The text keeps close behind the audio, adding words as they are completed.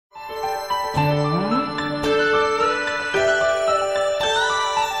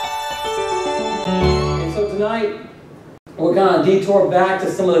we're going to detour back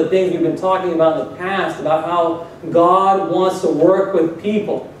to some of the things we've been talking about in the past, about how God wants to work with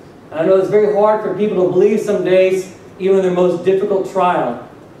people. And I know it's very hard for people to believe some days, even in their most difficult trial.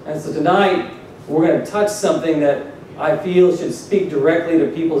 And so tonight, we're going to touch something that I feel should speak directly to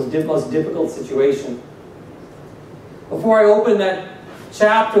people's most difficult situation. Before I open that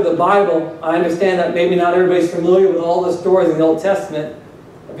chapter of the Bible, I understand that maybe not everybody's familiar with all the stories in the Old Testament.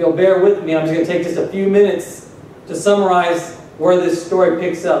 If you'll bear with me, I'm just going to take just a few minutes to summarize where this story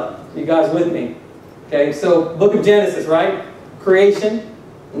picks up. You guys with me? Okay, so book of Genesis, right? Creation,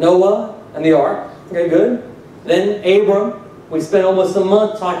 Noah, and the ark. Okay, good. Then Abram. We spent almost a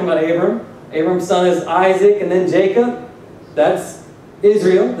month talking about Abram. Abram's son is Isaac, and then Jacob. That's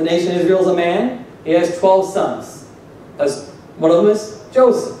Israel. The nation of Israel is a man. He has 12 sons. One of them is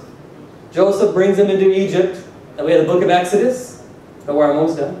Joseph. Joseph brings him into Egypt. Then we have the book of Exodus. Don't worry, I'm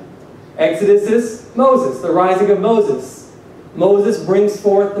almost done. Exodus is Moses, the rising of Moses. Moses brings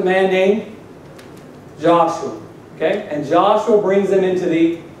forth the man named Joshua. Okay? And Joshua brings them into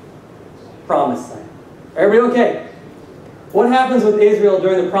the promised land. Everybody okay? What happens with Israel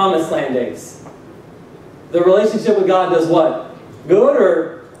during the promised land days? The relationship with God does what? Good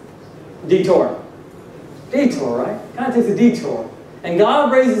or detour? Detour, right? Kind of takes a detour. And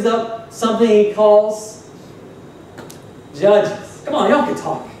God raises up something He calls judges. Come on, y'all can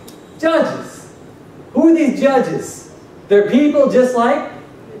talk. Judges. Who are these judges? They're people just like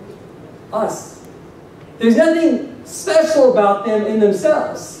us. There's nothing special about them in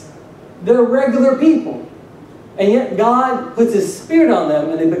themselves. They're regular people. And yet God puts His Spirit on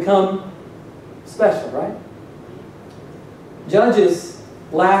them and they become special, right? Judges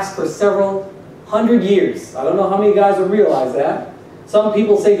last for several hundred years. I don't know how many guys will realize that. Some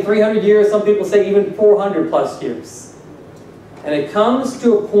people say 300 years, some people say even 400 plus years. And it comes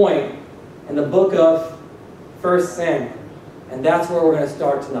to a point in the book of 1 Samuel. And that's where we're going to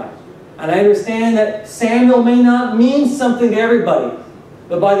start tonight. And I understand that Samuel may not mean something to everybody.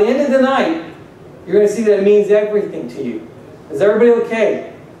 But by the end of the night, you're going to see that it means everything to you. Is everybody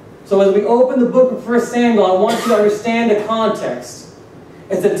okay? So as we open the book of 1 Samuel, I want you to understand the context.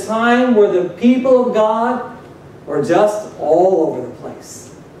 It's a time where the people of God were just all over the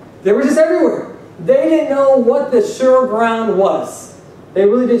place. They were just everywhere. They didn't know what the sure ground was. They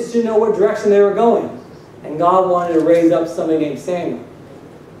really just didn't know what direction they were going. And God wanted to raise up somebody named Samuel.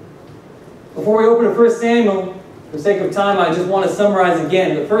 Before we open to 1 Samuel, for the sake of time, I just want to summarize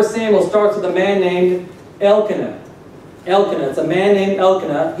again. The 1 Samuel starts with a man named Elkanah. Elkanah. It's a man named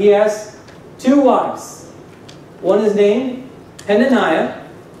Elkanah. He has two wives. One is named Peninnah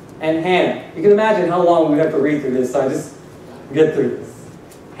and Hannah. You can imagine how long we have to read through this, so I just get through this.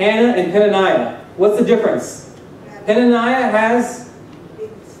 Hannah and Peninnah. What's the difference? Peninnah has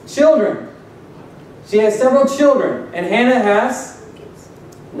children. She has several children. And Hannah has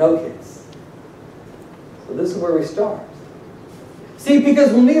no kids. So this is where we start. See,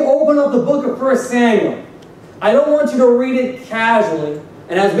 because when we open up the book of 1 Samuel, I don't want you to read it casually.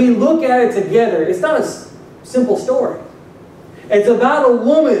 And as we look at it together, it's not a simple story. It's about a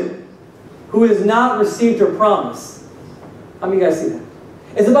woman who has not received her promise. How many of you guys see that?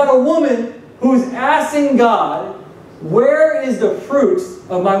 It's about a woman who's asking God, where is the fruit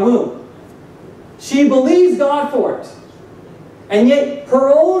of my womb? She believes God for it. And yet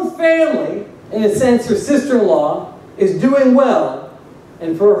her own family, in a sense her sister-in-law, is doing well.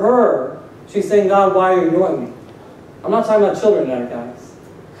 And for her, she's saying, God, why are you ignoring me? I'm not talking about children now, guys.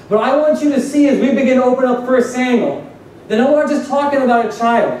 But I want you to see as we begin to open up 1 Samuel, that I'm not just talking about a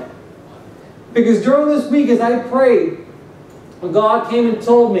child. Because during this week as I prayed, when God came and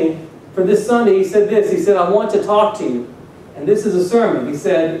told me for this Sunday, He said this. He said, I want to talk to you. And this is a sermon. He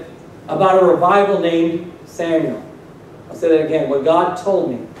said, about a revival named Samuel. I'll say that again. What God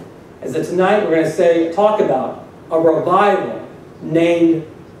told me is that tonight we're going to talk about a revival named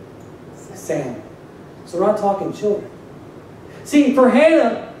Samuel. So we're not talking children. See, for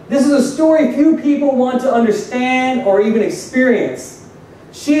Hannah, this is a story few people want to understand or even experience.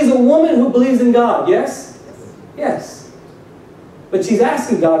 She is a woman who believes in God, yes? Yes. But she's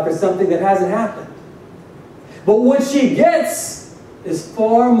asking God for something that hasn't happened. But what she gets is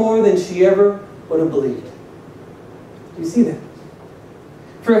far more than she ever would have believed. Do you see that?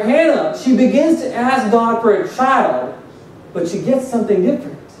 For Hannah, she begins to ask God for a child, but she gets something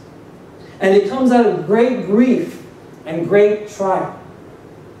different. And it comes out of great grief and great trial.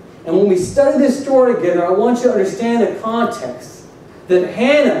 And when we study this story together, I want you to understand the context that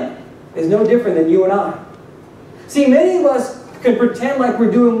Hannah is no different than you and I. See, many of us can pretend like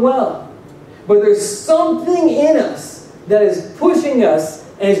we're doing well, but there's something in us that is pushing us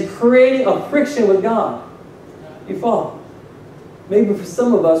and is creating a friction with God. You follow? maybe for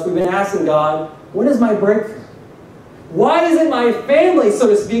some of us, we've been asking God, when is my breakthrough? Why is it my family, so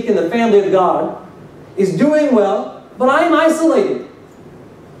to speak, in the family of God, is doing well, but I'm isolated?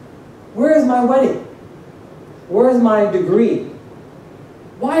 Where is my wedding? Where is my degree?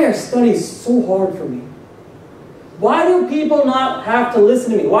 Why are studies so hard for me? Why do people not have to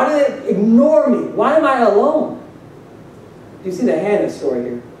listen to me? Why do they ignore me? Why am I alone? Do you see the Hannah story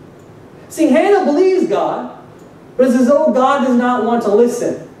here? See, Hannah believes God, but it's as though God does not want to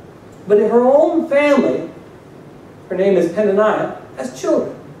listen. But in her own family, her name is Peninnah, has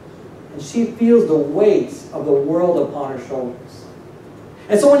children. And she feels the weight of the world upon her shoulders.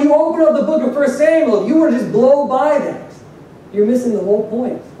 And so when you open up the book of 1 Samuel, if you were to just blow by that, you're missing the whole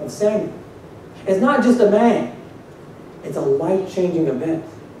point of Samuel. It's not just a man. It's a life-changing event.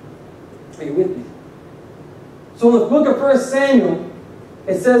 Are you with me? So in the book of 1 Samuel,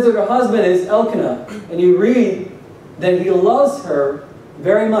 it says that her husband is Elkanah. And you read that he loves her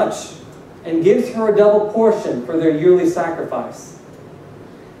very much and gives her a double portion for their yearly sacrifice.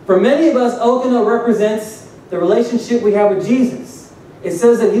 For many of us, Elkanah represents the relationship we have with Jesus. It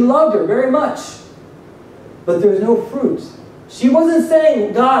says that he loved her very much, but there's no fruit. She wasn't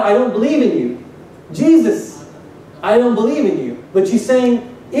saying, God, I don't believe in you. Jesus, I don't believe in you. But she's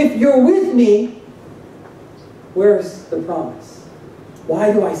saying, if you're with me, where's the promise?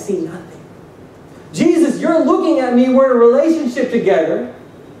 Why do I see nothing? Jesus, you're looking at me, we're in a relationship together.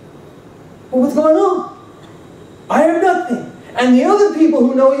 But what's going on? I have nothing. And the other people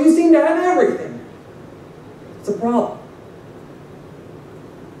who know you seem to have everything. It's a problem.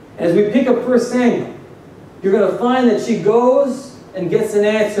 And as we pick up 1 Samuel, you're going to find that she goes and gets an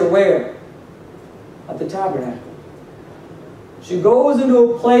answer where? At the tabernacle. She goes into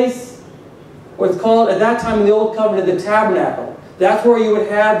a place what's called, at that time in the Old Covenant, the tabernacle. That's where you would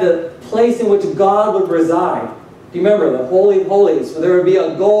have the place in which God would reside. Do you remember the Holy of Holies? Where there would be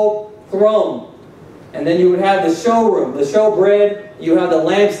a gold throne. And then you would have the showroom, the showbread, you have the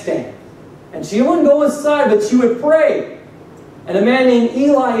lampstand. And she wouldn't go inside, but she would pray. And a man named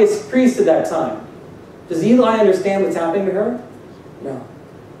Eli is priest at that time. Does Eli understand what's happening to her? No.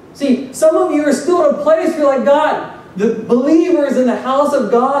 See, some of you are still in a place where you're like, God, the believers in the house of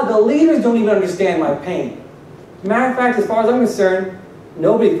God, the leaders don't even understand my pain. Matter of fact, as far as I'm concerned,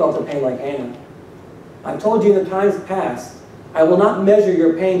 nobody felt the pain like Hannah. I've told you in the times past, I will not measure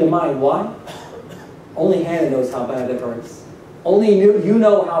your pain to mine. Why? Only Hannah knows how bad it hurts. Only you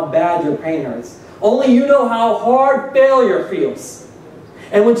know how bad your pain hurts. Only you know how hard failure feels.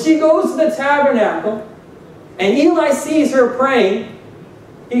 And when she goes to the tabernacle, and Eli sees her praying,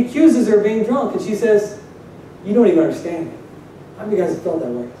 he accuses her of being drunk. And she says, you don't even understand me. How many of you guys have felt that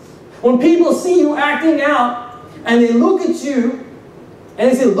way? When people see you acting out, and they look at you, and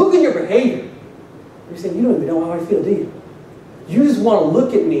they say, look at your behavior. You're saying, you don't even know how I feel, do you? You just want to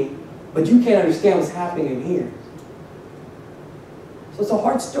look at me, but you can't understand what's happening in here. So it's a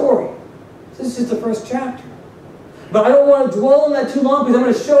hard story. This is just the first chapter. But I don't want to dwell on that too long, because I'm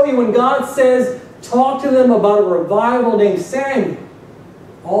going to show you when God says, talk to them about a revival named Samuel.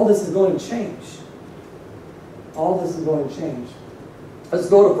 All this is going to change. All this is going to change. Let's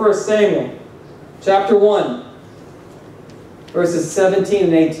go to 1 Samuel, chapter 1, verses 17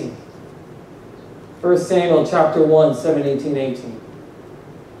 and 18. 1 Samuel, chapter 1, 17, 18, 18.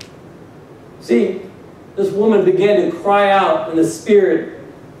 See, this woman began to cry out in the Spirit.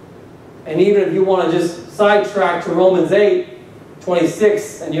 And even if you want to just sidetrack to Romans 8,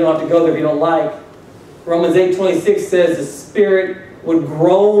 26, and you don't have to go there if you don't like. Romans 8, 26 says the Spirit would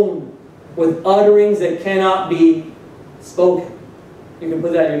groan with utterings that cannot be spoken. You can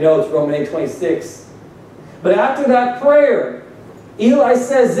put that in your notes, Romans 8, 26. But after that prayer, Eli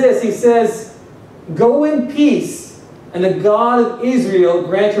says this. He says, go in peace, and the God of Israel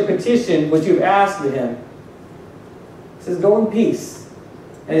grant your petition which you've asked of him. He says, go in peace.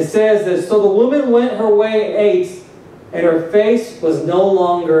 And it says that, so the woman went her way and ate, and her face was no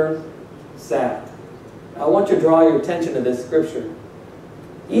longer sad. Now, I want you to draw your attention to this scripture.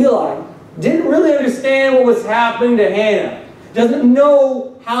 Eli didn't really understand what was happening to Hannah. Doesn't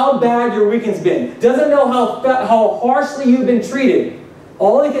know how bad your weekend's been. Doesn't know how harshly you've been treated.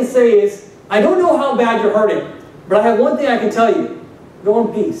 All he can say is, I don't know how bad you're hurting, but I have one thing I can tell you. Go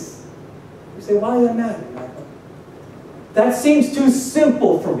in peace. You say, why does that matter, Michael? That seems too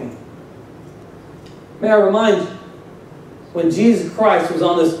simple for me. May I remind you, when Jesus Christ was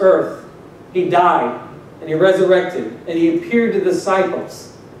on this earth, he died, and he resurrected, and he appeared to the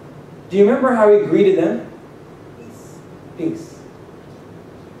disciples. Do you remember how he greeted them? Peace. Peace.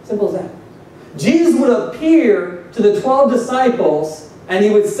 Simple as that. Jesus would appear to the 12 disciples, and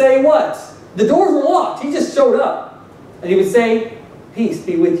he would say what? The doors were locked. He just showed up. And he would say, Peace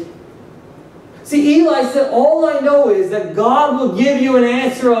be with you. See, Eli said, all I know is that God will give you an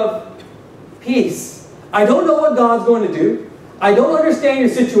answer of peace. I don't know what God's going to do. I don't understand your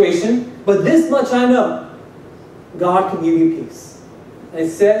situation, but this much I know. God can give you peace. And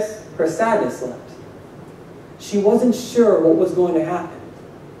it says, her sadness left. She wasn't sure what was going to happen,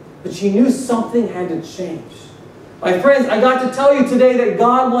 but she knew something had to change. My friends, I got to tell you today that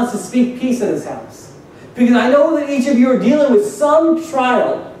God wants to speak peace in this house. Because I know that each of you are dealing with some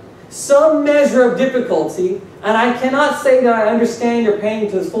trial, some measure of difficulty, and I cannot say that I understand your pain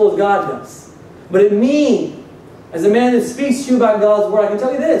to as full as God does. But it means, as a man that speaks to you about God's Word, I can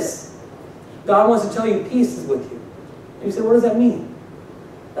tell you this. God wants to tell you peace is with you. And you say, what does that mean?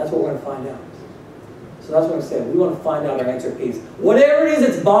 That's what we're going to find out. So that's what I'm saying. We want to find out our answer to peace. Whatever it is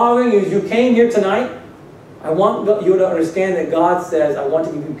that's bothering you as you came here tonight, I want you to understand that God says, I want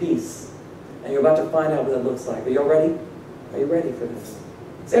to give you peace. And you're about to find out what that looks like. Are you all ready? Are you ready for this?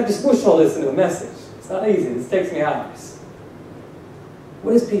 See, I have to squish all this into a message. It's not easy. This takes me hours.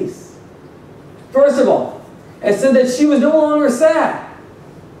 What is peace? First of all, it said that she was no longer sad.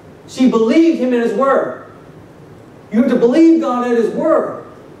 She believed Him in His Word. You have to believe God at His Word.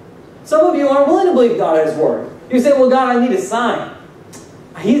 Some of you aren't willing to believe God at His Word. You say, well, God, I need a sign.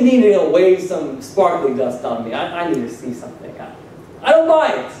 He's needing to wave some sparkly dust on me. I need to see something. I don't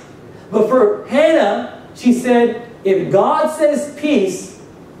buy it. But for Hannah, she said, if God says peace,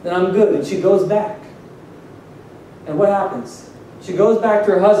 then I'm good. And she goes back. And what happens? She goes back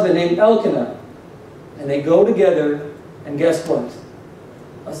to her husband named Elkanah. And they go together, and guess what?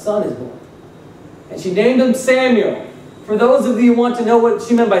 A son is born. And she named him Samuel. For those of you who want to know what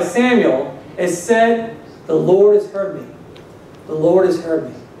she meant by Samuel, it said, the Lord has heard me. The Lord has heard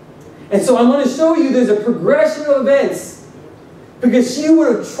me. And so I'm going to show you there's a progression of events. Because she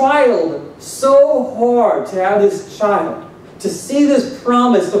would have trialed so hard to have this child, to see this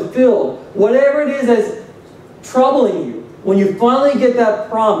promise fulfilled. Whatever it is that's troubling you, when you finally get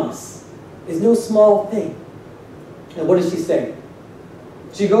that promise, is no small thing. And what does she say?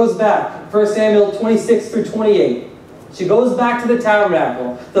 She goes back, 1 Samuel 26 through 28. She goes back to the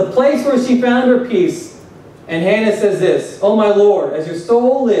tabernacle, the place where she found her peace. And Hannah says this, oh my Lord, as your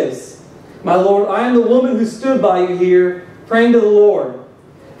soul lives, my Lord, I am the woman who stood by you here, praying to the Lord.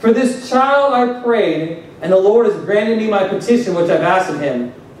 For this child I prayed, and the Lord has granted me my petition which I've asked of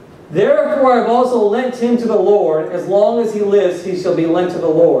Him. Therefore I have also lent him to the Lord. As long as he lives, he shall be lent to the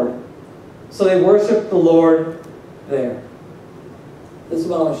Lord. So they worshiped the Lord there. This is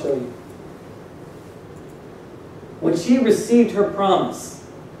what I want to show you. When she received her promise,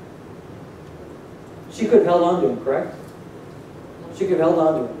 she could have held on to him, correct? She could have held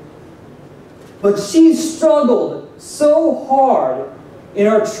on to him. But she struggled so hard in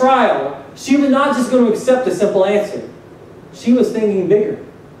her trial, she was not just going to accept a simple answer. She was thinking bigger.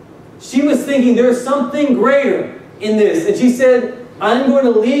 She was thinking there's something greater in this. And she said, I'm going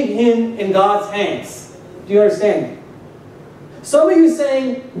to leave him in God's hands. Do you understand me? Some of you are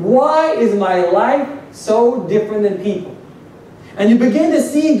saying, why is my life so different than people? And you begin to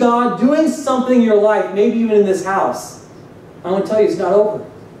see God doing something in your life, maybe even in this house. I want to tell you, it's not over.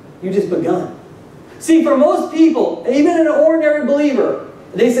 You've just begun. See, for most people, even an ordinary believer,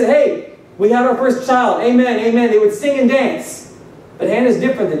 they said, hey, we had our first child. Amen, amen. They would sing and dance. But Hannah's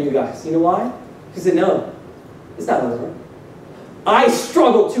different than you guys. You know why? She said, no, it's not over. I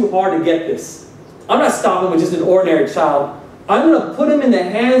struggled too hard to get this. I'm not stopping with just an ordinary child. I'm going to put him in the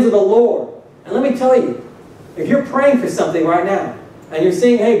hands of the Lord. And let me tell you, if you're praying for something right now, and you're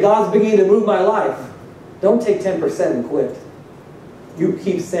saying, hey, God's beginning to move my life, don't take 10% and quit. You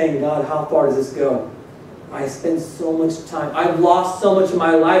keep saying, God, how far does this go? I spend so much time. I've lost so much of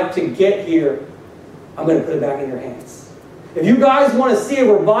my life to get here. I'm going to put it back in your hands. If you guys want to see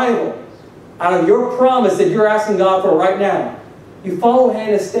a revival out of your promise that you're asking God for right now, you follow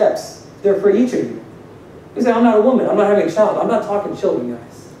Hannah's steps. They're for each of you. You say, I'm not a woman. I'm not having a child. I'm not talking children,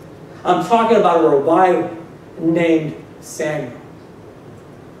 guys. I'm talking about a revival named Samuel.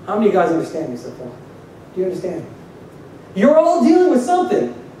 How many of you guys understand me so far? Do you understand me? You're all dealing with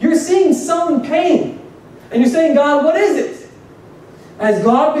something. You're seeing some pain. And you're saying, God, what is it? As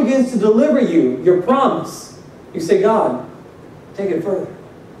God begins to deliver you your promise, you say, God, take it further.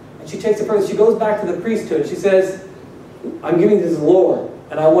 And she takes it further. She goes back to the priesthood. She says, I'm giving this to the Lord,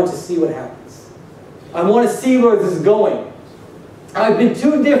 and I want to see what happens. I want to see where this is going. I've been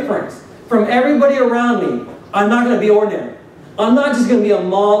too different from everybody around me. I'm not going to be ordinary. I'm not just going to be a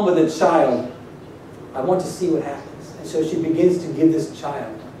mom with a child. I want to see what happens. And so she begins to give this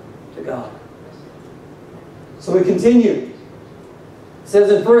child to God. So we continue. It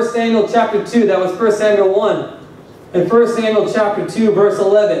says in 1 Samuel chapter 2, that was 1 Samuel 1. In 1 Samuel chapter 2, verse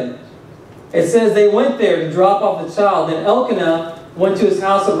 11, it says they went there to drop off the child. Then Elkanah went to his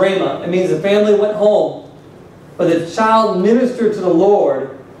house of Ramah. It means the family went home. But the child ministered to the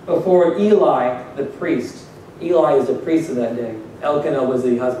Lord before Eli the priest. Eli is the priest of that day. Elkanah was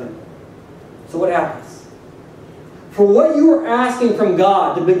the husband. So what happens? For what you are asking from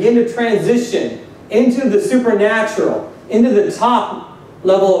God to begin to transition into the supernatural, into the top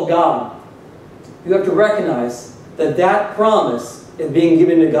level of God, you have to recognize that that promise is being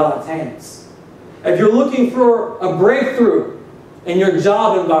given to God's hands. If you're looking for a breakthrough in your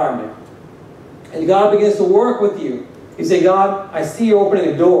job environment, and God begins to work with you, you say, God, I see you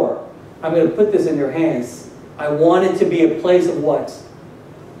opening a door. I'm going to put this in your hands. I want it to be a place of what?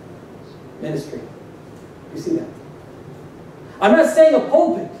 Ministry. You see that? I'm not saying a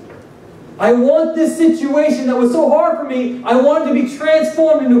pulpit. I want this situation that was so hard for me, I want it to be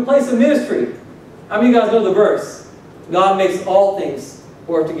transformed into a place of ministry. How many of you guys know the verse? God makes all things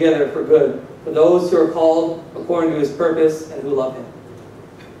work together for good, for those who are called according to His purpose and who love Him.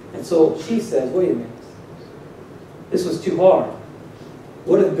 And so she says, wait a minute. This was too hard.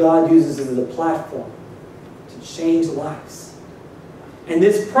 What if God uses it as a platform to change lives? And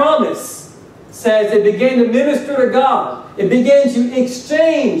this promise says it began to minister to God. It began to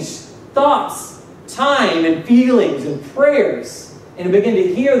exchange thoughts, time, and feelings, and prayers. And it began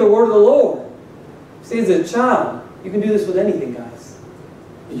to hear the word of the Lord. See, as a child, you can do this with anything, guys.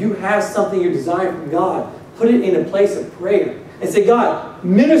 You have something you're desiring from God. Put it in a place of prayer. And say, God,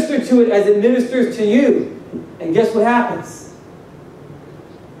 minister to it as it ministers to you. And guess what happens?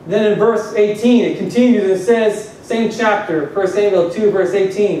 Then in verse 18, it continues. It says, same chapter, 1 Samuel 2, verse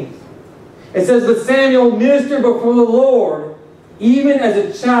 18. It says, but Samuel ministered before the Lord, even as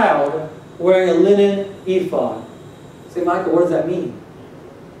a child wearing a linen ephod. Say, Michael, what does that mean?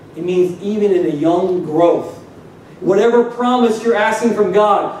 It means even in a young growth. Whatever promise you're asking from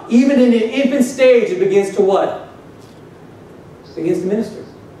God, even in an infant stage, it begins to what? It begins to minister.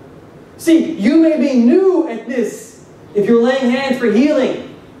 See, you may be new at this if you're laying hands for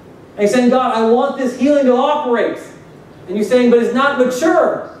healing. And you're saying, God, I want this healing to operate. And you're saying, but it's not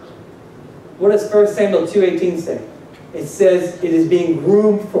mature. What does 1 Samuel 2:18 say? It says it is being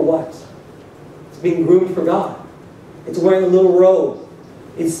groomed for what? It's being groomed for God. It's wearing a little robe.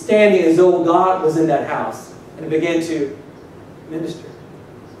 It's standing as though God was in that house. And it began to minister.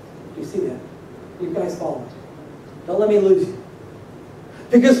 Do you see that? You guys follow me. Don't let me lose you.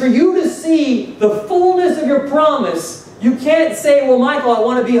 Because for you to see the fullness of your promise, you can't say, well, Michael, I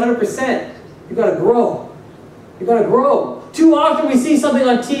want to be 100%. You've got to grow. You've got to grow. Too often we see something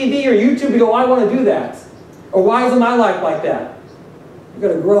on TV or YouTube, we go, I want to do that. Or why isn't my life like that? You've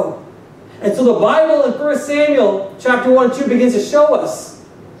got to grow. And so the Bible in 1 Samuel chapter 1 and 2 begins to show us,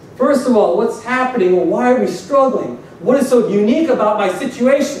 first of all, what's happening. Well, why are we struggling? What is so unique about my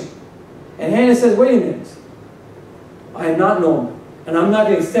situation? And Hannah says, wait a minute. I am not normal. And I'm not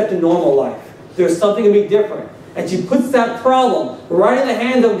going to accept a normal life. There's something to be different. And she puts that problem right in the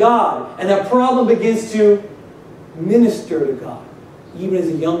hands of God. And that problem begins to minister to God. Even as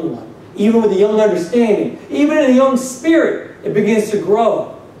a young one. Even with a young understanding. Even in a young spirit. It begins to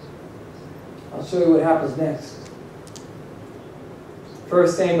grow. I'll show you what happens next. 1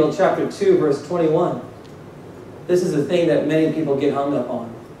 Samuel chapter 2, verse 21. This is the thing that many people get hung up on.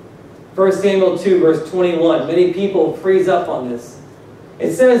 1 Samuel 2, verse 21. Many people freeze up on this.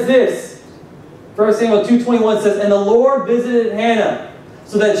 It says this. 1 Samuel 2:21 says, and the Lord visited Hannah,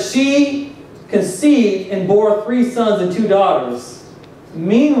 so that she conceived and bore 3 sons and 2 daughters.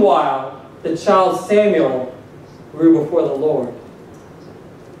 Meanwhile, the child Samuel grew before the Lord.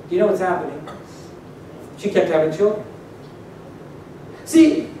 Do you know what's happening? She kept having children.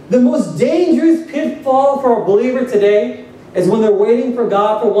 See, the most dangerous pitfall for a believer today is when they're waiting for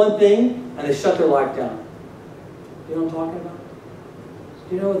God for one thing and they shut their life down. You know what I'm talking about?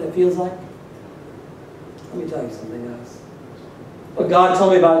 Do you know what that feels like? Let me tell you something, guys. What God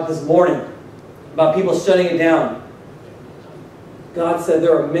told me about this morning, about people shutting it down. God said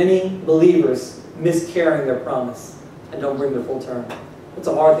there are many believers miscarrying their promise and don't bring their full term. That's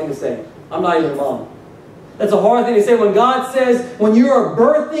a hard thing to say. I'm not even a mom. That's a hard thing to say when God says, when you are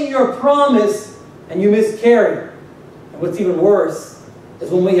birthing your promise and you miscarry. And what's even worse is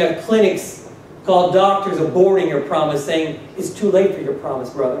when we have clinics called doctors aborting your promise, saying, it's too late for your promise,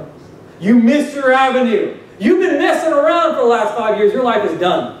 brother. You missed your avenue. You've been messing around for the last 5 years. Your life is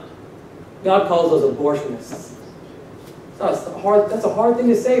done. God calls those abortionists. That's a hard thing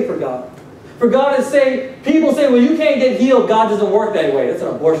to say for God. For God to say, people say, well, you can't get healed. God doesn't work that way. That's an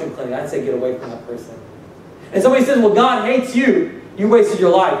abortion clinic. I'd say get away from that person. And somebody says, well, God hates you. You wasted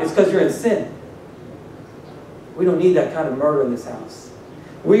your life. It's because you're in sin. We don't need that kind of murder in this house.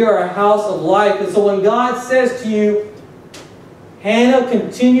 We are a house of life. And so when God says to you, Hannah,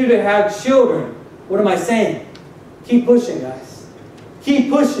 continue to have children, what am I saying? Keep pushing, guys. Keep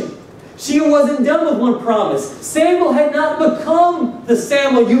pushing. She wasn't done with one promise. Samuel had not become the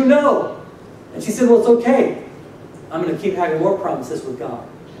Samuel you know. And she said, well, it's okay. I'm going to keep having more promises with God.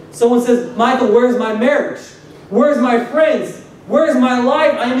 Someone says, Michael, where's my marriage? Where's my friends? Where's my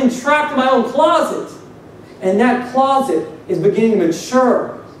life? I am entrapped in my own closet. And that closet is beginning to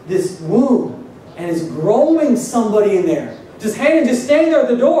mature this womb. And is growing somebody in there. Just Hannah just standing there at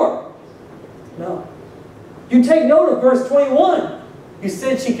the door. No. You take note of verse 21. You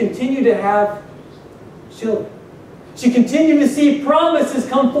said she continued to have children. She continued to see promises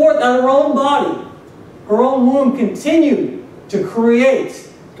come forth out of her own body. Her own womb continued to create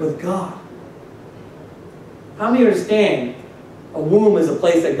with God. How many understand a womb is a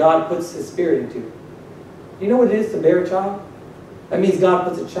place that God puts His Spirit into? Do you know what it is to bear a child? That means God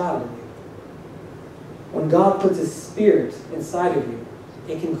puts a child in you. When God puts His Spirit inside of you,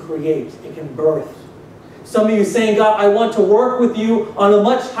 it can create, it can birth. Some of you saying, God, I want to work with you on a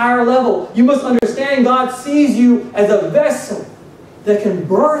much higher level. You must understand God sees you as a vessel that can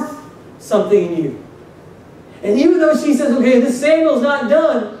birth something in you. And even though she says, okay, this Samuel's not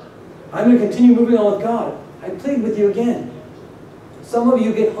done, I'm going to continue moving on with God. I plead with you again. Some of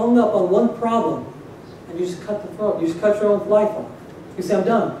you get hung up on one problem and you just cut the throat. You just cut your own life off. You say, I'm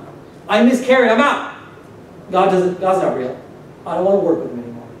done. I miscarried. I'm out. God's not real. I don't want to work with Him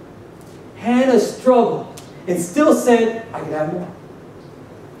anymore. Hannah struggled and still said, I can have more.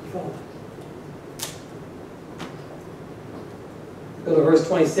 Go to verse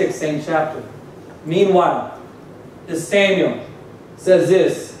 26, same chapter. Meanwhile, this Samuel says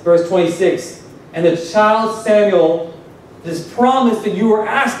this, verse 26, and the child Samuel, this promise that you were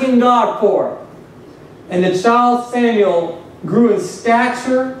asking God for, and the child Samuel grew in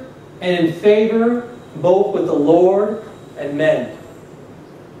stature and in favor both with the Lord and men.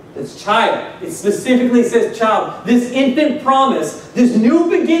 This child, it specifically says child. This infant promise, this new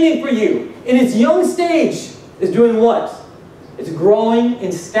beginning for you in its young stage is doing what? It's growing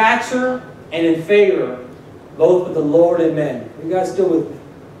in stature and in favor both with the Lord and men. Are you guys still with me?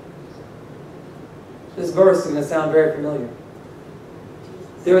 This verse is going to sound very familiar.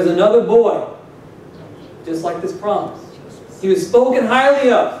 There was another boy, just like this promise. He was spoken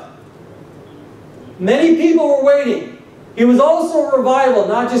highly of. Many people were waiting. He was also a revival,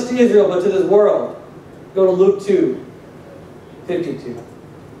 not just to Israel, but to this world. Go to Luke 2, 52.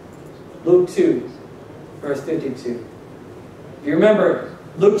 Luke 2, verse 52. If you remember,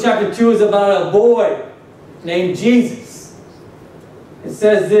 Luke chapter 2 is about a boy named Jesus. It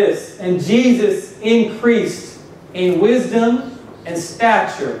says this, and Jesus increased in wisdom and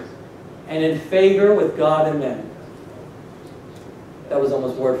stature and in favor with God and men. That was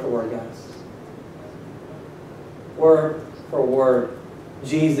almost word for word, guys. Word for word.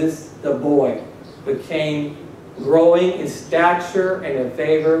 Jesus, the boy, became growing in stature and in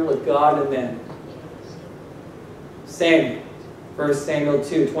favor with God and men. Samuel, 1 Samuel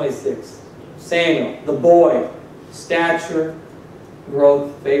 2, 26. Samuel, the boy, stature,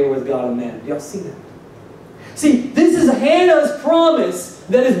 growth, favor with God and men. Do y'all see that? See, this is Hannah's promise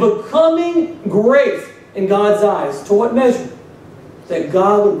that is becoming great in God's eyes. To what measure? That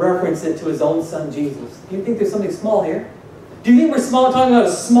God would reference it to His own Son, Jesus. Do you think there's something small here? Do you think we're talking about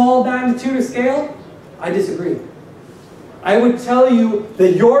a small magnitude or scale? I disagree. I would tell you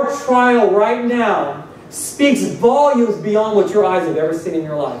that your trial right now speaks volumes beyond what your eyes have ever seen in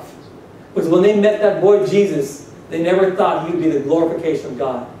your life. Because when they met that boy Jesus, they never thought he would be the glorification of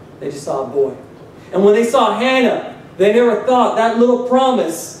God. They just saw a boy. And when they saw Hannah, they never thought that little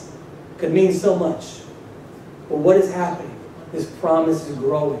promise could mean so much. But what is happening? This promise is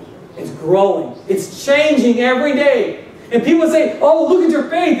growing. It's growing. It's changing every day. And people say, oh, look at your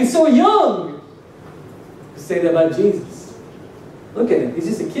faith. It's so young. You say that about Jesus. Look at him. He's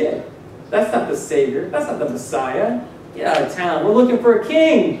just a kid. That's not the Savior. That's not the Messiah. Get out of town. We're looking for a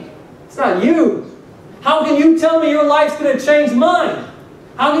king. It's not you. How can you tell me your life's going to change mine?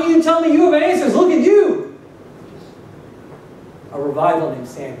 How can you tell me you have answers? Look at you. A revival named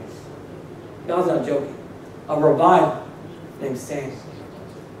Samuel. God's not joking. A revival named Samuel.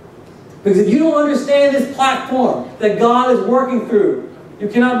 Because if you don't understand this platform that God is working through, you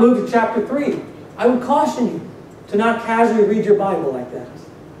cannot move to chapter 3. I would caution you to not casually read your Bible like that.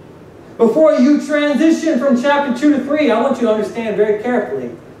 Before you transition from chapter 2 to 3, I want you to understand very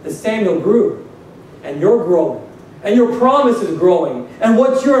carefully that Samuel grew. And you're growing. And your promise is growing. And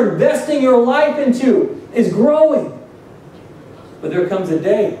what you're investing your life into is growing. But there comes a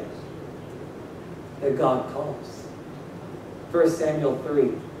day that God calls. 1 Samuel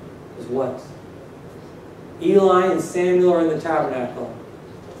 3 is what? Eli and Samuel are in the tabernacle.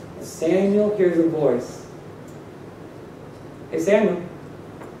 And Samuel hears a voice. Hey, Samuel.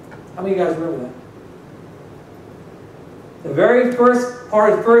 How many of you guys remember that? The very first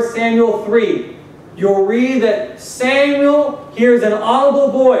part of 1 Samuel 3, you'll read that Samuel hears an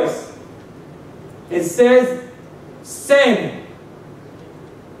audible voice. It says, Samuel.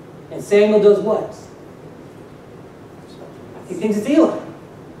 And Samuel does what? He thinks it's Eli.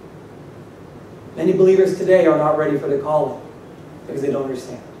 Many believers today are not ready for the calling because they don't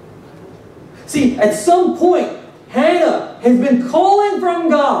understand. See, at some point, Hannah has been calling from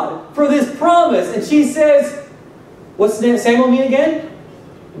God for this promise, and she says, what's Samuel mean again?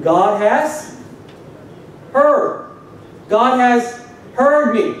 God has heard. God has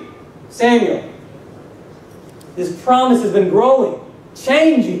heard me. Samuel. This promise has been growing,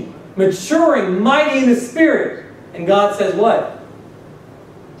 changing, maturing, mighty in the Spirit. And God says what?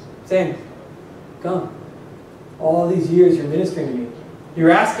 Samuel, come. All these years you're ministering to me.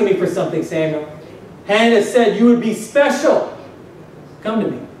 You're asking me for something, Samuel. Hannah said you would be special. Come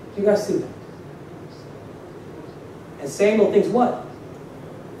to me. You guys see that? And Samuel thinks what?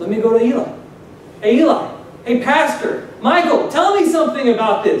 Let me go to Eli. Hey, Eli. Hey, Pastor. Michael, tell me something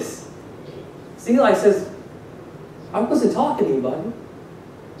about this. So Eli says, I wasn't talking to you, buddy.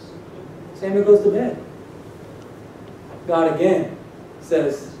 Samuel goes to bed. God again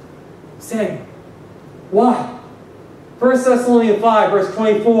says, Samuel, why? 1 Thessalonians 5, verse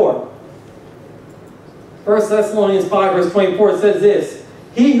 24. 1 Thessalonians 5, verse 24 says this,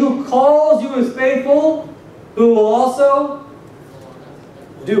 He who calls you is faithful, who will also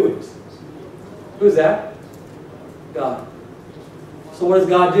do it. Who's that? God. So what does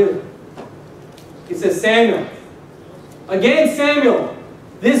God do? He says, Samuel. Again, Samuel.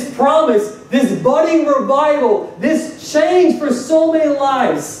 This promise, this budding revival, this change for so many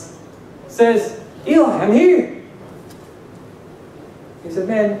lives says, Eli, I'm here. He said,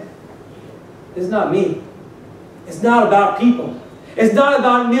 man, it's not me. It's not about people. It's not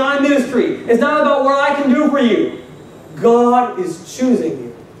about my ministry. It's not about what I can do for you. God is choosing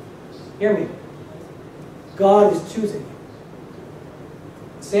you. Hear me. God is choosing you.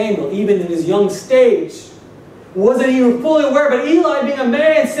 Samuel, even in his young stage, wasn't even fully aware, but Eli, being a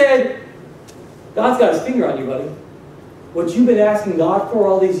man, said, God's got his finger on you, buddy. What you've been asking God for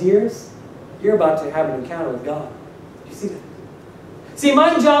all these years, you're about to have an encounter with God. Do you see that? See,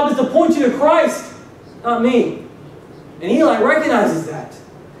 my job is to point you to Christ, not me. And Eli recognizes that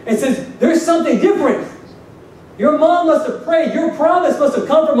and says, there's something different. Your mom must have prayed. Your promise must have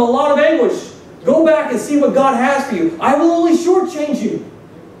come from a lot of anguish. Go back and see what God has for you. I will only shortchange you.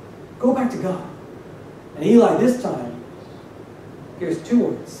 Go back to God. And Eli this time hears two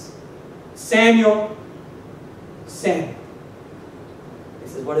words. Samuel, Samuel. He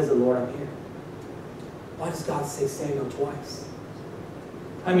says, what is it, Lord? I'm here. Why does God say Samuel twice?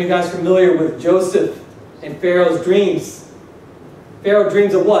 How many of you guys familiar with Joseph and Pharaoh's dreams? Pharaoh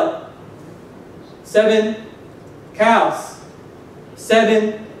dreams of what? 7 cows.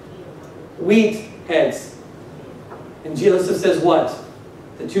 7 wheat heads. And Joseph says what?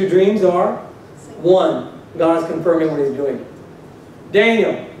 The 2 dreams are 1. God is confirming what he's doing.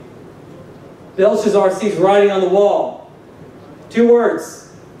 Daniel. Belshazzar sees writing on the wall. 2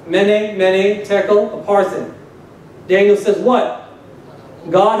 words. Mene, mene, tekel, upharsin. Daniel says what?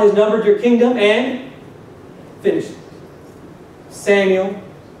 God has numbered your kingdom and finished it. Samuel,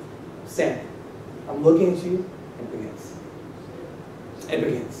 Samuel. I'm looking at you. It begins. It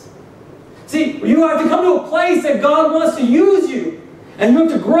begins. See, you have to come to a place that God wants to use you. And you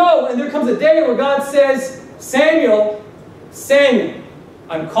have to grow, and there comes a day where God says, Samuel, Samuel,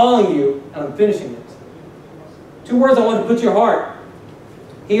 I'm calling you, and I'm finishing it. 2 words I want to put in your heart.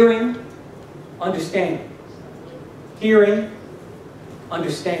 Hearing, understanding. Hearing,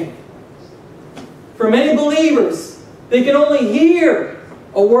 understanding. For many believers, they can only hear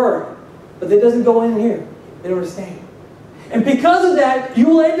a word, but it doesn't go in here. They don't understand. And because of that, you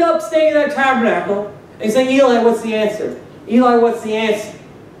will end up staying in that tabernacle and saying, Eli, what's the answer? Eli, what's the answer?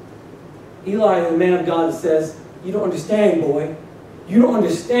 Eli, the man of God, says, you don't understand, boy. You don't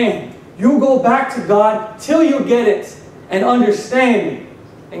understand. You go back to God till you get it and understand it.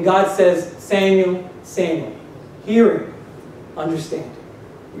 And God says, Samuel, Samuel. Hearing, understanding.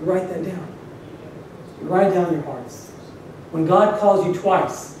 You write that down. You write it down in your hearts. When God calls you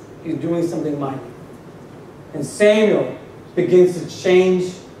twice, he's doing something mighty. And Samuel begins to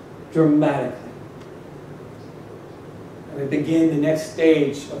change dramatically. And we begin the next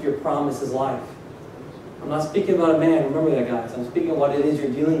stage of your promise's life. I'm not speaking about a man. Remember that, guys. I'm speaking of what it is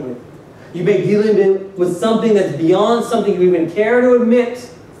you're dealing with. You may be dealing with something that's beyond something you even care to admit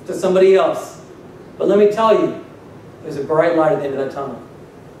to somebody else. But let me tell you, there's a bright light at the end of that tunnel.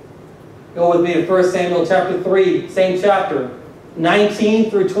 Go with me to 1 Samuel chapter 3, same chapter, 19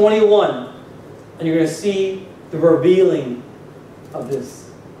 through 21. And you're going to see the revealing of this.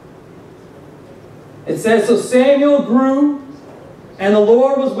 It says, "So Samuel grew, and the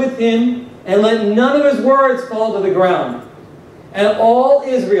Lord was with him, and let none of his words fall to the ground. And all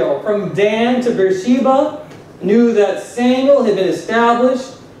Israel, from Dan to Beersheba, knew that Samuel had been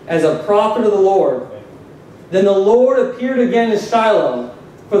established as a prophet of the Lord. Then the Lord appeared again in Shiloh,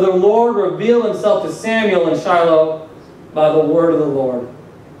 for the Lord revealed himself to Samuel in Shiloh by the word of the Lord."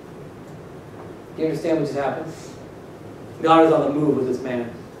 Do you understand what just happened? God is on the move with this man.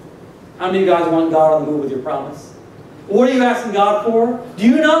 How many of you guys want God on the move with your promise? What are you asking God for? Do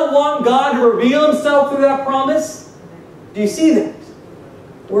you not want God to reveal himself through that promise? Do you see that?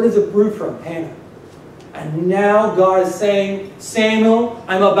 Where does it root from? Hannah. And now God is saying, Samuel,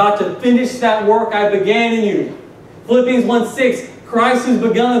 I'm about to finish that work I began in you. Philippians 1:6, Christ who's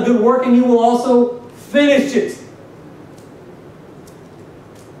begun a good work in you will also finish it.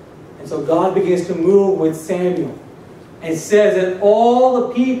 And so God begins to move with Samuel. And says that all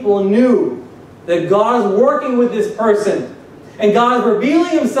the people knew that God is working with this person. And God is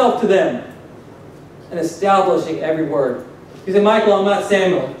revealing himself to them. And establishing every word. You say, Michael, I'm not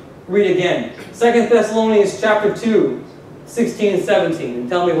Samuel. Read again. 2 Thessalonians chapter 2, 16 and 17. And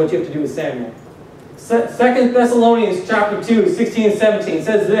tell me what you have to do with Samuel. 2 Thessalonians chapter 2, 16 and 17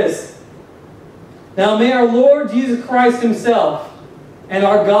 says this. "Now may our Lord Jesus Christ himself and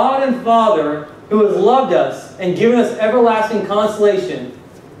our God and Father, who has loved us and given us everlasting consolation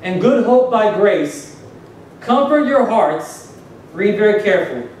and good hope by grace, comfort your hearts," read very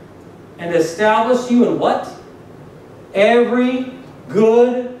carefully, "and establish you in" what? "Every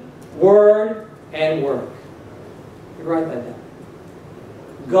good word and work." You write that down.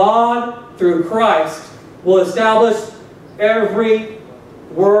 God, through Christ, will establish every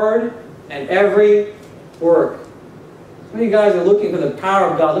word and every work. Some of you guys are looking for the power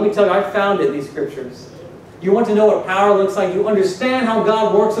of God. Let me tell you, I found it in these scriptures. You want to know what power looks like? You understand how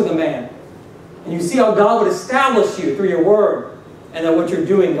God works with a man. And you see how God would establish you through your word. And that what you're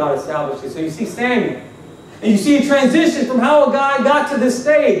doing, God established you. So you see Samuel. And you see a transition from how a guy got to this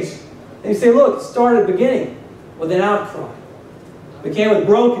stage. And you say, look, it started at the beginning with an outcry. It began with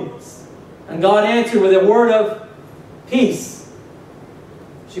brokenness. And God answered with a word of peace.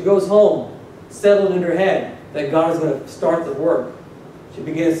 She goes home, settled in her head that God is going to start the work. She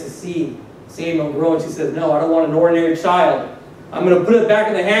begins to see Samuel grow, and she says, no, I don't want an ordinary child. I'm going to put it back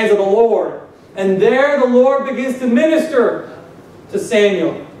in the hands of the Lord. And there the Lord begins to minister to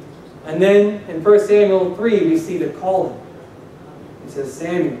Samuel. And then in 1 Samuel 3, we see the calling. He says,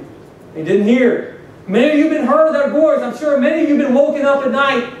 Samuel. He didn't hear. Many of you have been heard that voice. I'm sure many of you have been woken up at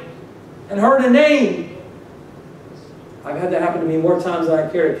night and heard a name. I've had that happen to me more times than I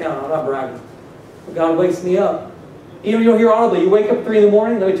care to count. I'm not bragging. But God wakes me up. Even if you don't hear audibly, you wake up at 3 in the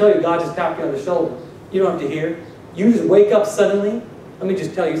morning, let me tell you, God just tapped you on the shoulder. You don't have to hear. You just wake up suddenly. Let me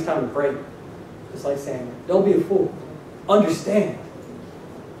just tell you, it's time to pray. Just like Samuel. Don't be a fool. Understand.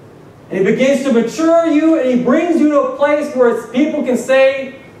 And He begins to mature you, and He brings you to a place where people can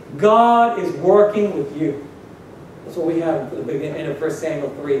say, God is working with you. That's what we have for the beginning of 1 Samuel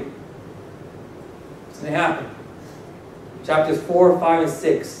 3. It's going to happen. Chapters 4, 5, and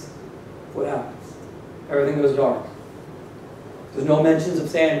 6. What happens? Everything goes dark. There's no mentions of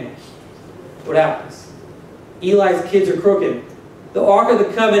Samuel. What happens? Eli's kids are crooked. The Ark of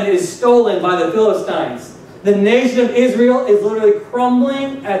the Covenant is stolen by the Philistines. The nation of Israel is literally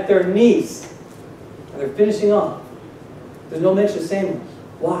crumbling at their knees. And they're finishing off. There's no mention of Samuel.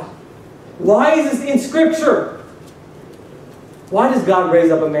 Why? Why is this in Scripture? Why does God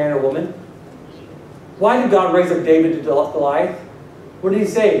raise up a man or woman? Why did God raise up David to Goliath? What did He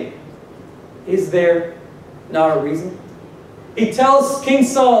say? Is there not a reason? He tells King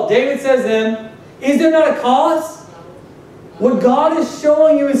Saul, David says to him, is there not a cause? What God is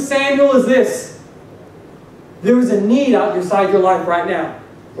showing you in Samuel is this. There is a need outside your life right now.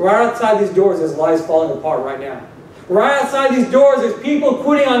 Right outside these doors, there's lives falling apart right now. Right outside these doors, there's people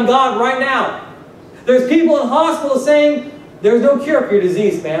quitting on God right now. There's people in hospitals saying, there's no cure for your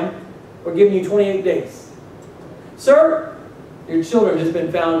disease, ma'am. We're giving you 28 days. Sir, your children have just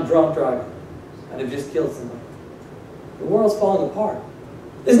been found drunk driving and have just killed somebody. The world's falling apart.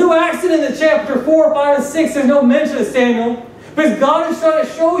 There's no accident in chapter 4, 5, and 6. There's no mention of Samuel. Because God is trying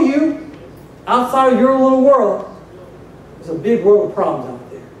to show you, outside of your little world, there's a big world of problems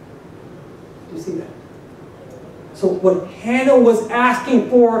out there. Do you see that? So what Hannah was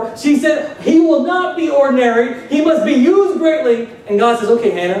asking for, she said, he will not be ordinary. He must be used greatly. And God says, okay,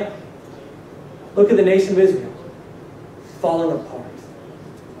 Hannah, look at the nation of Israel. Falling apart.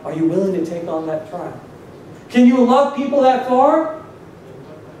 Are you willing to take on that trial? Can you love people that far?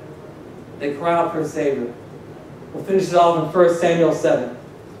 They cry out for a Savior. We'll finish it off in 1 Samuel 7.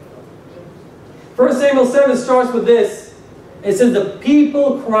 1 Samuel 7 starts with this. It says, the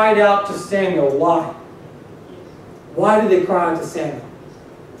people cried out to Samuel. Why? Why did they cry out to Samuel?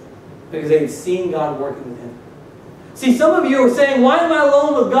 Because they had seen God working with him. See, some of you are saying, why am I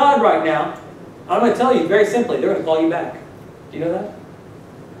alone with God right now? I'm going to tell you very simply, they're going to call you back. Do you know that?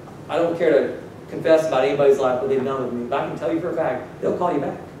 I don't care to confess about anybody's life, what they've done with me, but I can tell you for a fact, they'll call you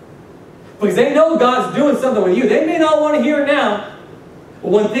back. Because they know God's doing something with you. They may not want to hear it now, but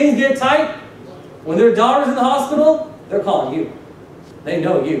when things get tight, when their daughter's in the hospital, they're calling you. They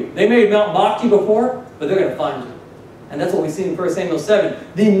know you. They may have mocked you before, but they're going to find you. And that's what we see in 1 Samuel 7.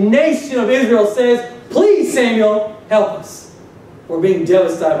 The nation of Israel says, please, Samuel, help us. We're being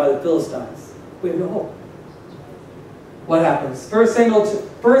devastated by the Philistines. We have no hope. What happens? 1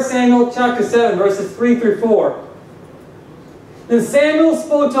 Samuel chapter 7, verses 3 through 4. Then Samuel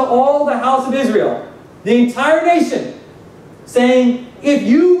spoke to all the house of Israel, the entire nation, saying, if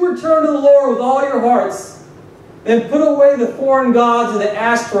you return to the Lord with all your hearts, then put away the foreign gods and the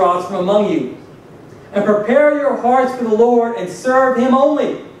Ashtaroths from among you, and prepare your hearts for the Lord and serve Him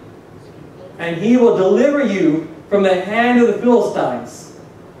only. And He will deliver you from the hand of the Philistines.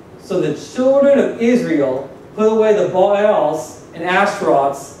 So the children of Israel put away the Baals and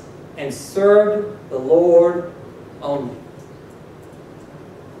Ashtaroths and served the Lord only.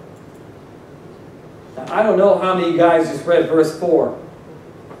 Now, I don't know how many of you guys just read verse 4.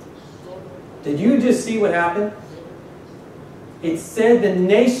 Did you just see what happened? It said the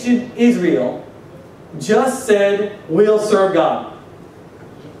nation Israel just said, we'll serve God.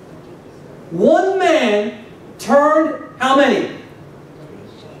 One man turned how many?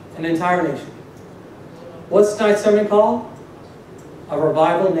 An entire nation. What's tonight's sermon called? A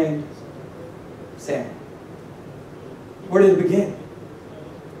revival named Samuel. Where did it begin?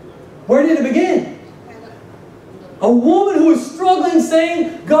 Where did it begin? A woman who was struggling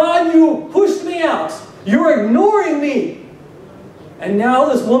saying, God, you pushed me out. You're ignoring me. And now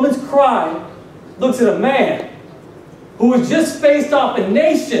this woman's cry looks at a man who has just faced off a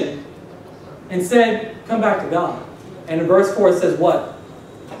nation and said, come back to God. And in verse 4 it says what?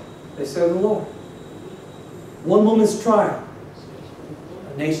 They serve the Lord. One woman's trial.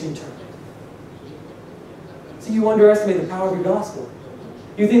 A nation turned. See, you underestimate the power of your gospel.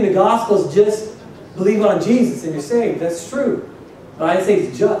 You think the gospel is just believe on Jesus and you're saved. That's true. But I say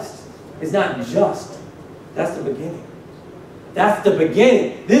it's just. It's not just. That's the beginning. That's the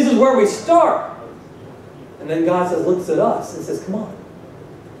beginning. This is where we start. And then God looks at us and says, come on.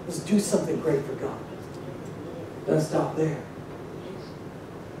 Let's do something great for God. Don't stop there.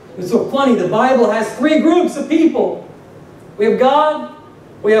 It's so funny. The Bible has three groups of people. We have God.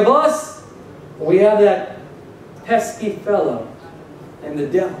 We have us. We have that pesky fellow and the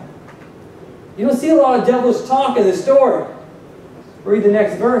devil. You don't see a lot of devilish talk in the story. Read the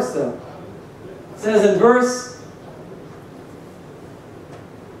next verse, though. It says in verse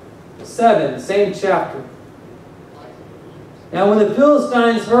 7, same chapter. Now when the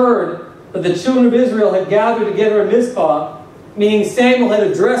Philistines heard that the children of Israel had gathered together in Mizpah, meaning Samuel had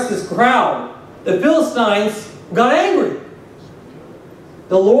addressed this crowd, the Philistines got angry.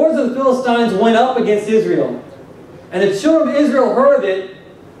 The lords of the Philistines went up against Israel. And the children of Israel heard of it.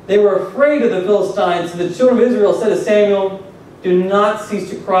 They were afraid of the Philistines. And the children of Israel said to Samuel, do not cease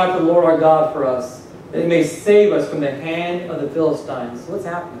to cry to the Lord our God for us, that He may save us from the hand of the Philistines. What's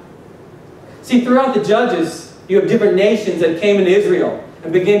happening? See, throughout the Judges, you have different nations that came into Israel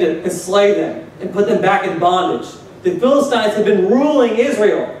and began to enslave them and put them back in bondage. The Philistines had been ruling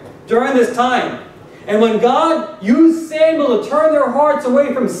Israel during this time. And when God used Samuel to turn their hearts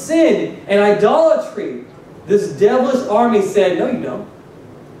away from sin and idolatry, this devilish army said, no, you don't.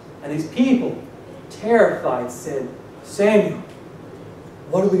 And these people, terrified, said, Samuel,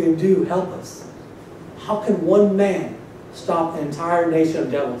 what are we going to do? Help us. How can one man stop an entire nation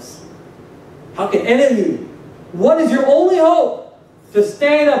of devils? How can any of you? What is your only hope to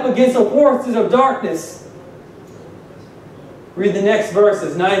stand up against the forces of darkness? Read the next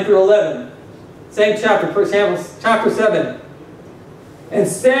verses, 9 through 11. Same chapter, 1 Samuel, chapter 7. And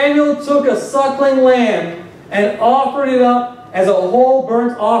Samuel took a suckling lamb and offered it up as a whole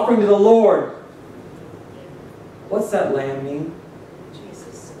burnt offering to the Lord. What's that lamb mean?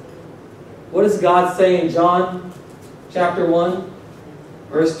 Jesus. What does God say in John chapter 1,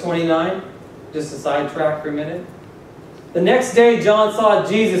 verse 29? Just a sidetrack for a minute. The next day, John saw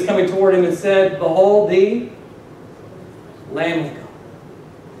Jesus coming toward him and said, "Behold the Lamb of God,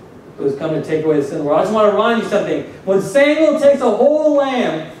 who has come to take away the sin of the world." I just want to remind you something. When Samuel takes a whole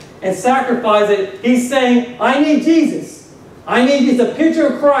lamb and sacrifices it, he's saying, I need Jesus. It's a picture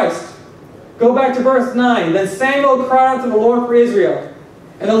of Christ. Go back to verse 9. Then Samuel cried out to the Lord for Israel,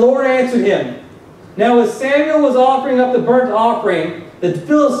 and the Lord answered him. Now as Samuel was offering up the burnt offering, the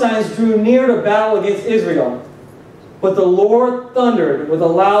Philistines drew near to battle against Israel. But the Lord thundered with a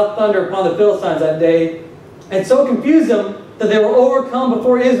loud thunder upon the Philistines that day, and so confused them that they were overcome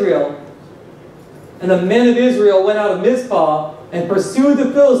before Israel. And the men of Israel went out of Mizpah and pursued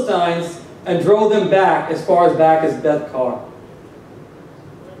the Philistines and drove them back as far as Beth-kar.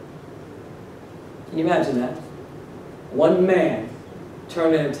 Can you imagine that? One man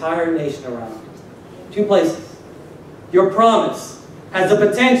turned an entire nation around. Two places. Your promise has the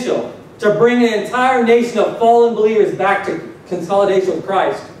potential to bring an entire nation of fallen believers back to consolidation with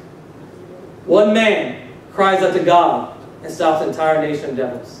Christ. One man cries out to God and stops an entire nation of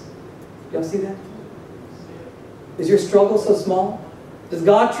devils. Y'all see that? Is your struggle so small? Does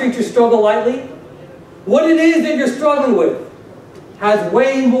God treat your struggle lightly? What it is that you're struggling with has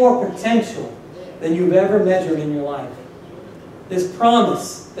way more potential than you've ever measured in your life. This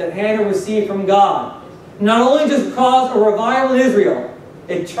promise that Hannah received from God not only just caused a revival in Israel,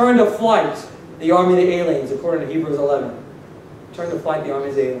 it turned to flight the army of the aliens, according to Hebrews 11. Turned to flight the army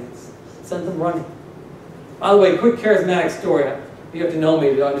of the aliens. Sent them running. By the way, quick charismatic story. You have to know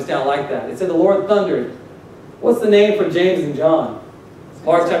me to understand I like that. It said the Lord thundered. What's the name for James and John?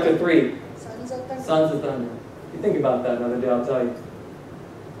 Mark chapter 3. Sons of thunder. Sons of thunder. You think about that another day, I'll tell you.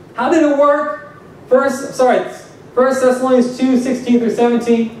 How did it work? 1 Thessalonians 2, 16 through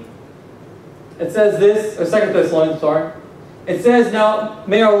 17. It says this, or 2 Thessalonians, sorry. It says, "Now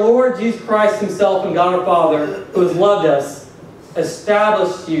may our Lord Jesus Christ himself and God our Father, who has loved us,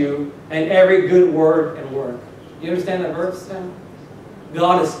 establish you in every good word and work." You understand that verse now?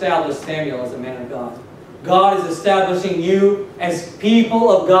 God established Samuel as a man of God. God is establishing you as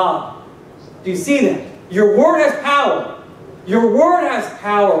people of God. Do you see that? Your word has power. Your word has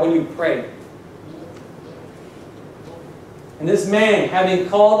power when you pray. And this man, having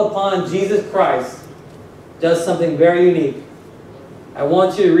called upon Jesus Christ, does something very unique. I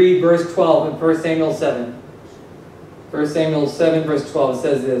want you to read verse 12 in 1 Samuel 7. 1 Samuel 7, verse 12, it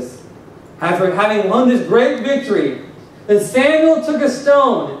says this. "After having won this great victory, then Samuel took a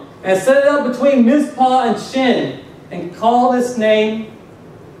stone and set it up between Mizpah and Shin, and called its name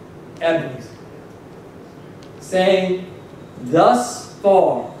Ebenezer, saying, Thus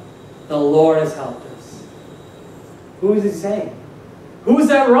far the Lord has helped us." Who is he saying? Who is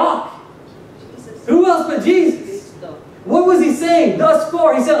that rock? Jesus. Who else but Jesus? What was he saying? Thus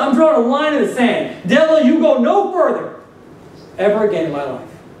far, he said, I'm drawing a line in the sand. Devil, you go no further ever again in my life.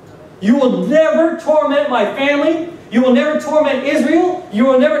 You will never torment my family. You will never torment Israel. You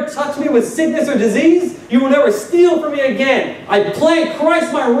will never touch me with sickness or disease. You will never steal from me again. I plant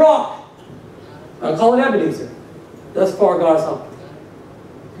Christ my rock. I'll call it Ebenezer. Thus far, God has helped me.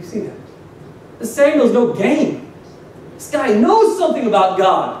 You see that? This Samuel's no game. This guy knows something about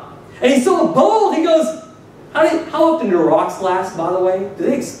God. And he's so bold, he goes, how often do rocks last, by the way? Do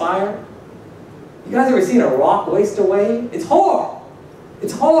they expire? You guys ever seen a rock waste away? It's hard.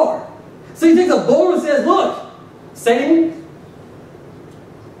 It's hard. So he takes a boulder and says, look, Satan,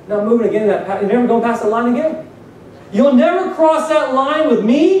 you're not moving again. You're never going past that line again. You'll never cross that line with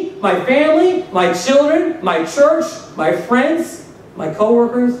me, my family, my children, my church, my friends, my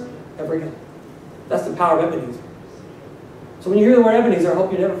co-workers, ever again. That's the power of Ebenezer. So when you hear the word Ebenezer, I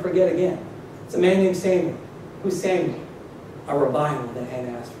hope you never forget again. It's a man named Samuel. Who's Samuel? A revival that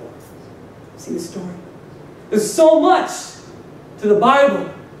Hannah asked for. See the story? There's so much to the Bible.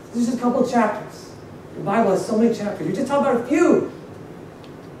 There's just a couple of chapters. The Bible has so many chapters. You just talk about a few.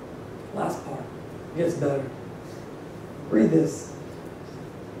 Last part. It gets better. Read this.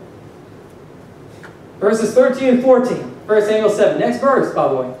 Verses 13 and 14. 1 Samuel 7. Next verse, by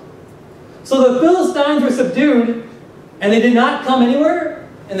the way. So the Philistines were subdued, and they did not come anywhere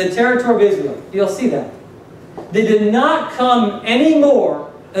in the territory of Israel. You'll see that. They did not come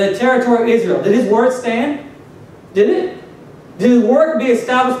anymore in the territory of Israel. Did his word stand? Did it? Did his word be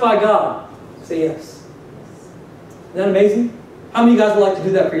established by God? Say yes. Isn't that amazing? How many of you guys would like to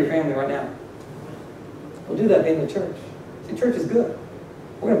do that for your family right now? We'll do that in the church. See, church is good.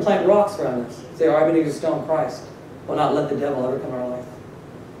 We're going to plant rocks around us. Say, our Ebenezer stone, Christ will not let the devil ever come in our life.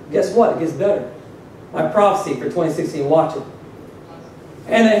 Guess what? It gets better. My prophecy for 2016, watch it.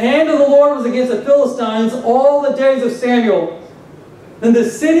 And the hand of the Lord was against the Philistines all the days of Samuel. Then the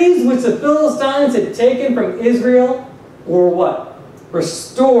cities which the Philistines had taken from Israel were what?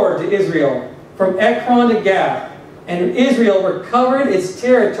 Restored to Israel from Ekron to Gath, and Israel recovered its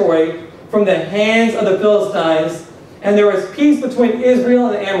territory from the hands of the Philistines, and there was peace between Israel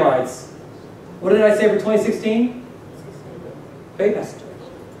and the Amorites. What did I say for 2016? Payback.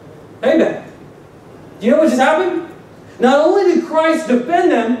 Payback. Do you know what just happened? Not only did Christ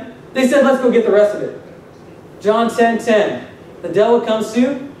defend them, they said, let's go get the rest of it. John 10:10. The devil comes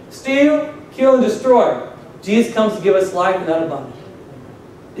to steal, kill, and destroy. Jesus comes to give us life and that abundant.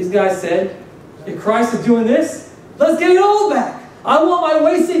 These guys said, if Christ is doing this, let's get it all back. I want my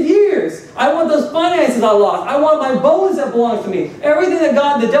wasted years. I want those finances I lost. I want my bonus that belongs to me. Everything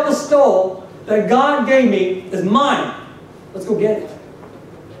that the devil stole, that God gave me, is mine. Let's go get it.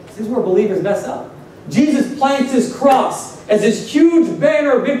 This is where believers mess up. Jesus plants his cross as this huge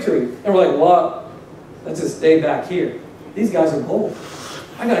banner of victory. And we're like, what? Let's just stay back here. These guys are bold.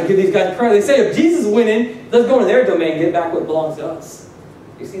 I got to give these guys credit. They say if Jesus is winning, let's go to their domain and get back what belongs to us.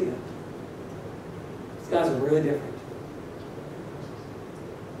 You see that? These guys are really different.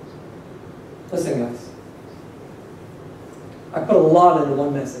 Listen, guys. I put a lot into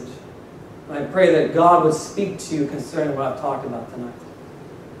one message. And I pray that God would speak to you concerning what I've talked about tonight.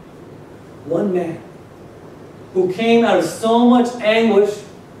 One man who came out of so much anguish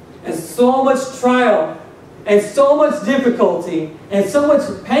and so much trial and so much difficulty and so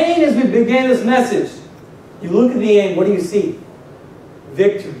much pain as we began this message. You look at the end, what do you see?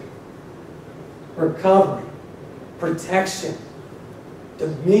 Victory, recovery, protection,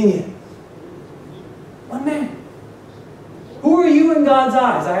 dominion. One man. Who are you in God's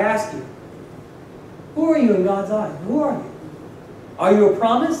eyes? I ask you. Who are you in God's eyes? Who are you? Are you a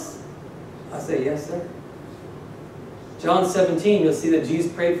promise? I say, yes, sir. John 17, you'll see that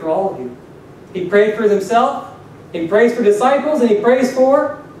Jesus prayed for all of you. He prayed for himself, he prays for disciples, and he prays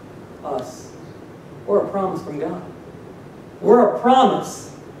for us. We're a promise from God. We're a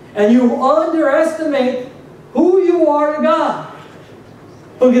promise. And you underestimate who you are to God.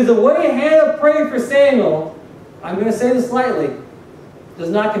 Because the way Hannah prayed for Samuel, I'm going to say this lightly, does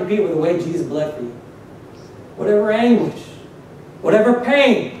not compete with the way Jesus bled for you. Whatever anguish, whatever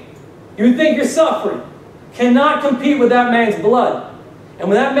pain you think you're suffering, cannot compete with that man's blood. And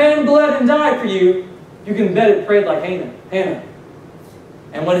when that man bled and died for you, you can bet it prayed like Hannah.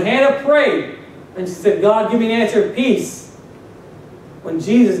 And when Hannah prayed, and she said, God, give me an answer of peace. When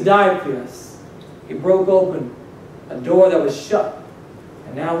Jesus died for us, he broke open a door that was shut.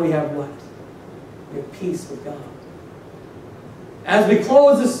 And now we have what? We have peace with God. As we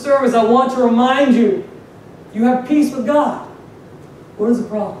close this service, I want to remind you, you have peace with God. What is the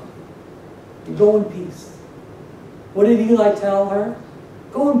problem? You go in peace. What did Eli tell her?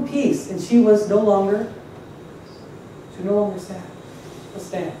 Go in peace. And she was no longer sad. Let's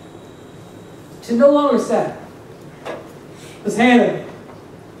stand. She's no longer sad. This Hannah,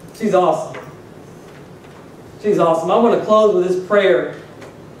 she's awesome. She's awesome. I want to close with this prayer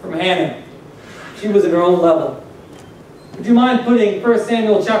from Hannah. She was at her own level. Would you mind putting 1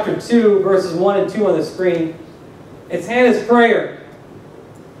 Samuel chapter 2, verses 1 and 2 on the screen? It's Hannah's prayer.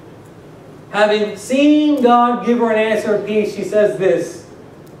 Having seen God give her an answer of peace, she says this.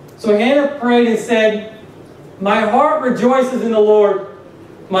 So Hannah prayed and said, my heart rejoices in the Lord.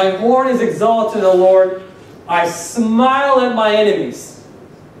 My horn is exalted in the Lord. I smile at my enemies.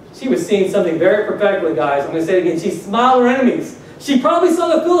 She was seeing something very prophetically, guys. I'm going to say it again. She smiled at her enemies. She probably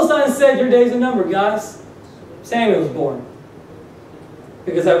saw the Philistines and said, your days are numbered, guys. Samuel was born.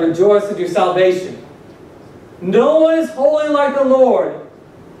 Because I rejoice with your salvation. No one is holy like the Lord,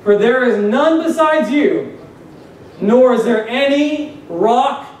 for there is none besides you, nor is there any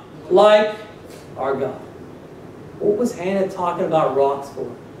rock like our God. What was Hannah talking about rocks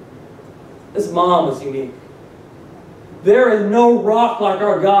for? This mom was unique. There is no rock like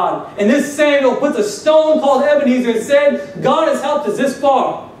our God. And this Samuel puts a stone called Ebenezer and said, God has helped us this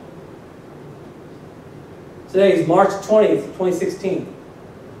far. Today is March 20th, 2016.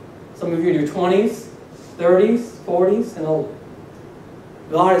 Some of you in your 20s, 30s, 40s, and older.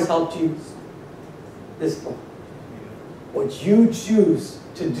 God has helped you this far. What you choose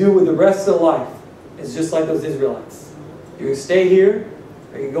to do with the rest of life is just like those Israelites. You can stay here,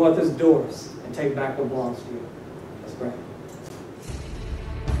 or you can go out those doors and take back what belongs to you.